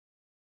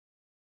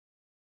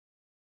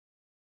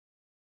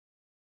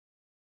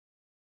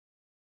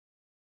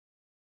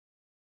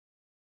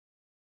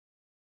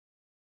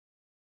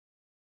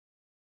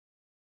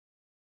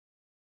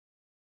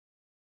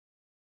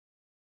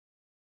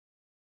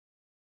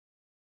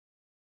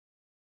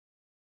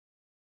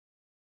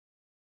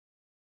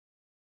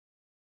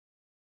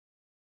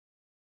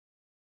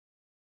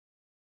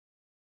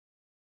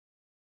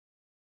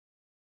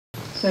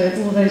So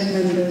all those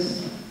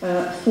members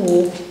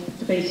for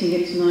debating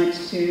it tonight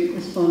to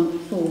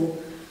respond for.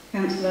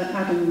 Councillor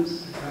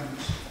Adams.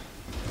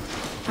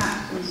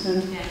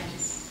 Atkinson.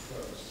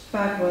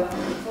 Bagwell.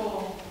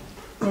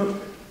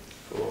 Brooke.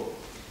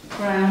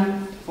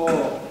 Brown.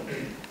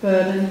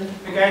 Burden.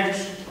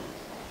 Against.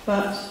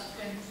 Butt.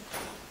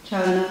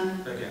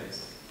 Challoner.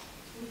 Against.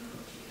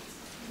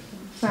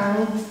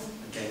 Farrell.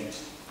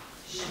 Against.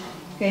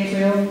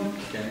 Gabriel.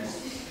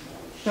 Against.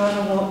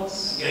 Charlotte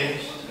Watts.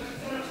 Against.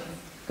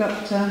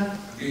 Gupta.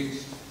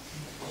 Against.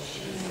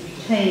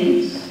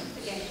 Haynes.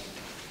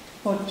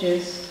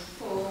 Hodges.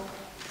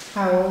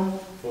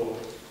 Howell.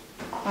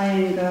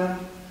 Iyengar.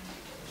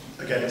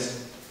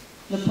 Against.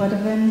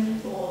 Lepodovan.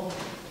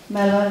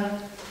 Mellor.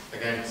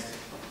 Against.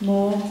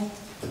 Moore.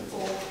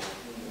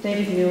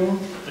 David Newell.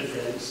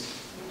 Against.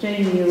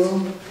 Jane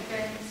Newell.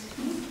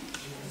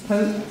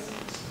 Pope.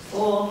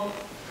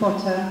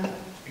 Potter.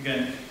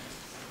 Against.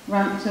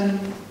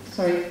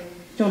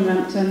 John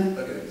Rampton.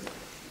 Against.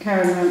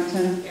 Karen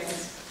Rampton.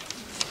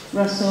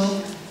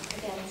 Russell.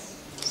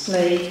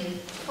 Slade.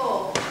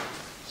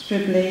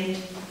 Stribley.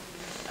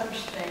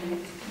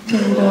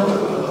 Tyndall.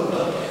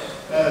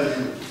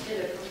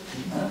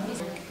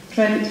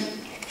 Trent.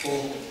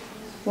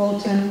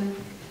 Walton.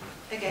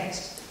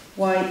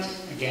 White.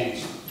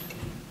 Against.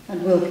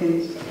 And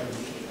Wilkins.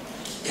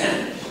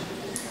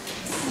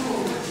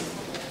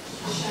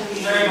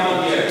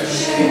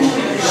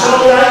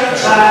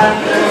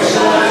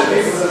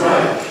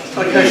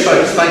 Okay,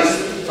 folks,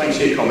 thanks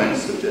for your comments.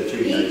 Thank you.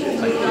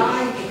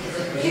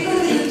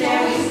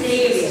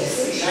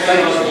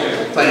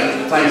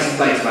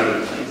 Thanks, madam.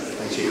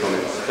 Thanks for your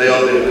comments. They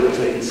are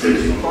taken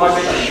seriously.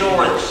 Private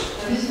assurance.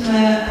 Mr.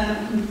 Mayor,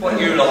 What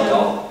you lot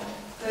on?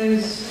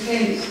 those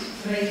against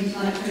rating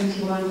tonight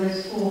 21,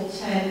 those for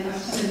 10,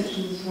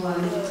 abstentions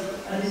 1.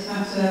 This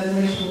matter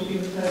motion will be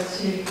referred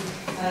to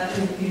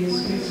review and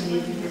scrutiny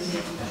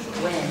committee.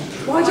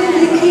 Why don't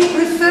they keep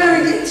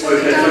referring it to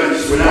Okay,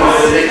 folks, we're now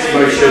on the next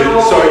motion.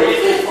 Sorry.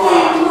 15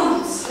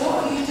 months? What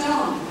have you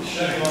done?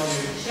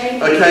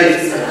 Okay.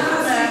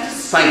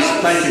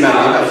 Thank you,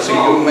 madam. You've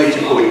all made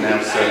your point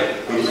now, so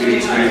we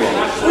need to move on.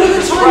 All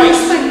the time you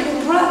spent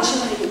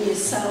congratulating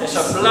yourself. It's a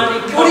bloody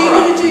cover-up. What are you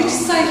going to do to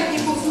save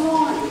people's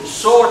lives?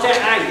 Sort it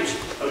out.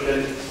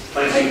 Okay.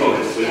 Thanks for your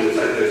comments. We'll take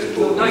those on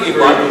board. No, you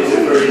won't. It's a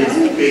very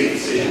big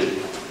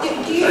decision. Do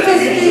you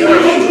think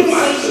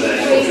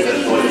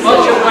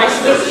Bunch of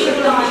wasters.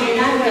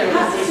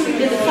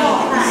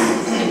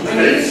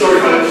 Okay, sorry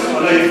folks, I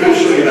know you've been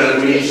showing about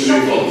it, we need to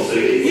move on. So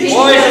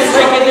Why is it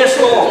taking this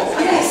long?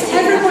 Yes,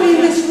 everybody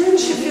in this room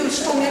should feel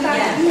strongly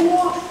about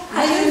your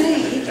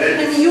A&E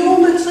and your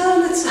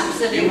maternity.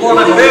 You want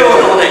to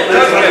build on it,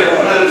 don't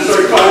you?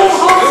 Sorry folks.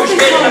 Who's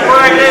getting the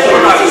brand This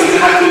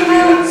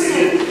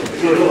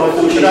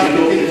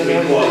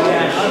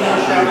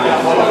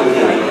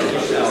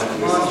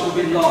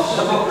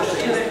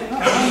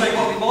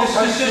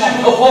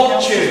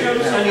want you,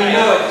 and you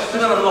know it. It's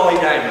never lie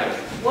down, mate.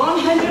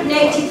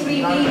 183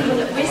 people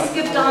at risk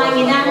of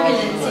dying in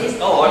ambulances,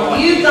 Oh,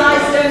 and you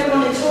guys don't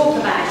want to talk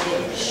about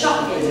it.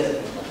 Shocking.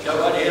 Go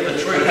right here, the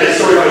truth. Okay,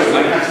 sorry folks, we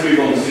have to move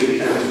on to the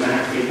council, we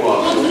have to be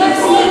quiet.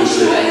 Let's make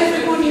sure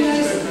everybody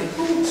knows that the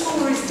Poole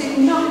Tories did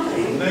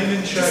nothing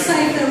to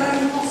save their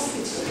own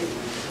hospital.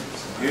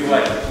 You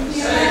wait.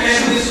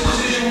 This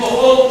decision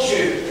will haunt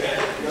you.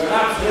 You're an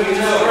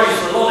absolutely no race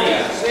for a lot of you.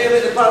 See him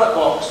in the ballot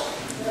box.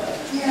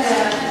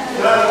 Yeah.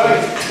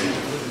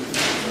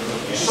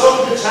 You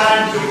sold the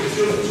time to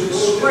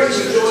spread the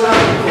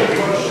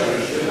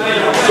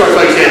Sorry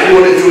folks, yeah, if you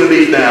want to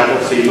leave now,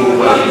 obviously you're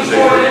welcome to.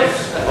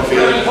 Off you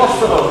go.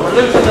 Hospital, we're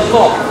losing the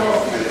lot.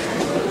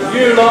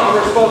 You lot are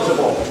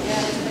responsible.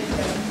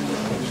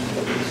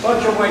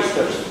 Bunch of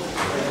wasters.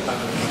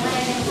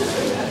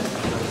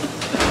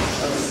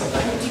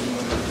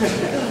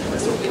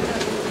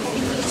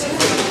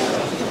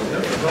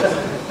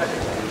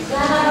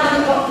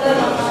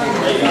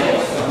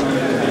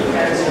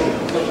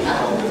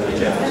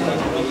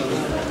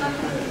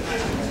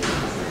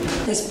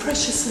 There's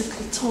precious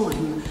little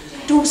time.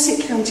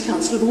 Dorset County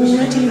Council have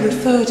already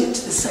referred it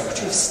to the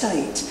Secretary of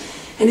State,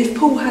 and if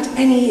Poole had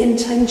any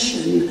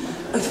intention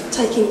of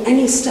taking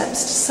any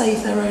steps to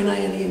save their own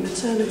A&E and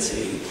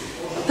maternity,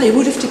 they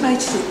would have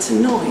debated it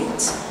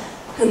tonight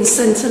and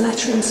sent a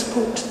letter in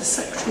support to the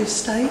Secretary of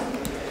State.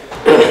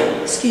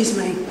 Excuse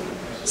me.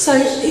 So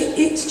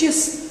it's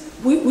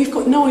just, we've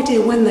got no idea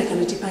when they're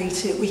going to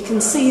debate it. We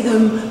can see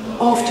them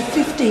after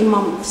 15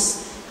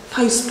 months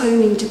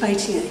postponing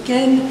debating it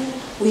again.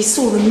 We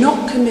saw them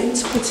not commit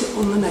to put it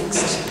on the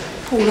next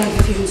Poole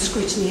Overview and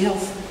Scrutiny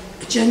Health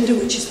agenda,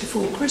 which is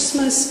before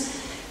Christmas.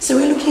 So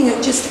we're looking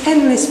at just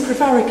endless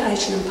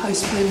prevarication and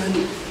postponement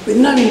with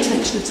no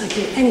intention of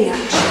taking any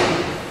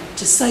action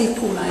to save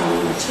Poole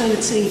A&E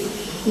maternity,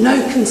 no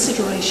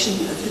consideration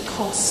of the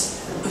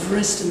costs of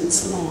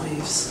residents'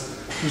 lives.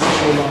 Is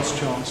this your last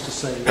chance to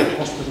save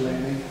hospital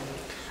A&E?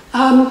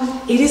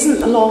 It isn't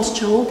the last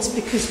chance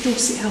because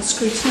Dorset Health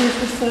Scrutiny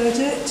have referred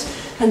it,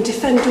 and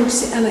Defend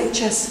Dorset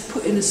NHS have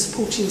put in a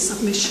supporting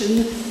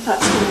submission.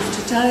 That's gone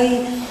off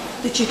today.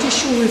 The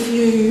judicial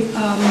review,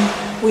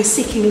 we're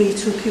seeking leave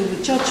to appeal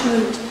the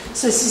judgment,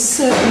 so this is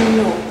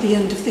certainly not the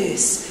end of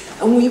this.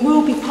 And we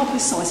will be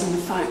publicising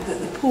the fact that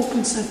the Poole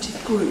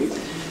Conservative group,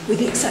 with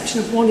the exception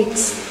of one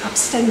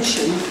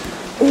abstention,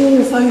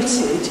 all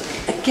voted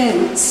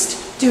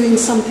against doing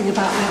something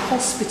about their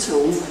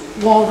hospital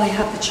while they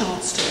had the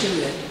chance to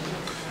do it.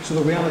 So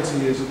the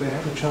reality is that they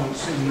have a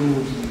chance, in your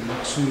view,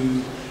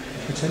 to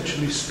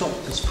potentially stop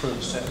this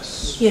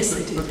process. Yes,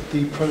 they did. But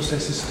the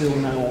process is still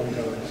now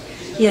ongoing.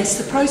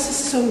 Yes, the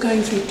process is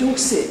ongoing through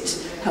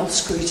Dorset health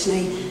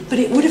scrutiny, but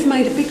it would have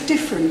made a big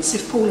difference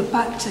if Poole had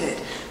backed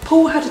it.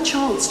 Poole had a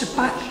chance to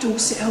back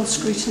Dorset health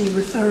scrutiny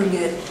referring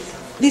it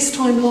this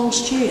time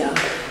last year,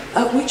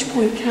 at which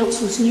point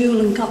Councillors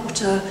Newell and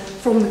Gupta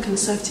from the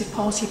Conservative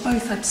Party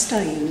both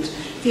abstained.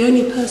 The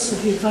only person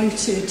who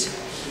voted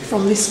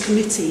from this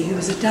committee, who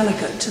was a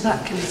delegate to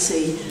that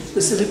committee,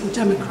 was the Liberal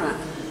Democrat,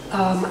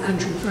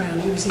 Andrew Brown.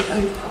 He was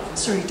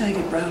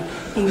David Brown.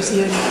 He was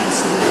the only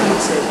person who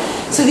voted.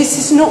 So this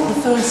is not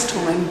the first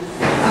time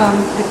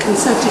the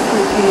Conservative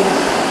group here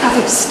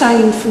have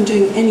abstained from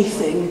doing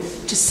anything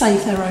to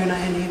save their own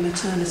A&E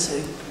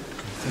maternity.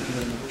 Thank you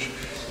very much.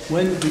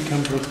 When we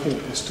come to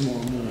report this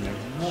tomorrow morning,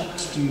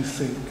 what do you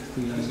think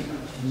the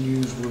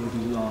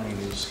newsworthy line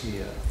is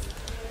here?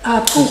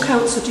 Poole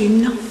Council do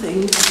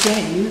nothing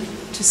again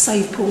to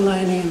save Poole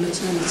A&E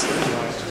maternity. Right.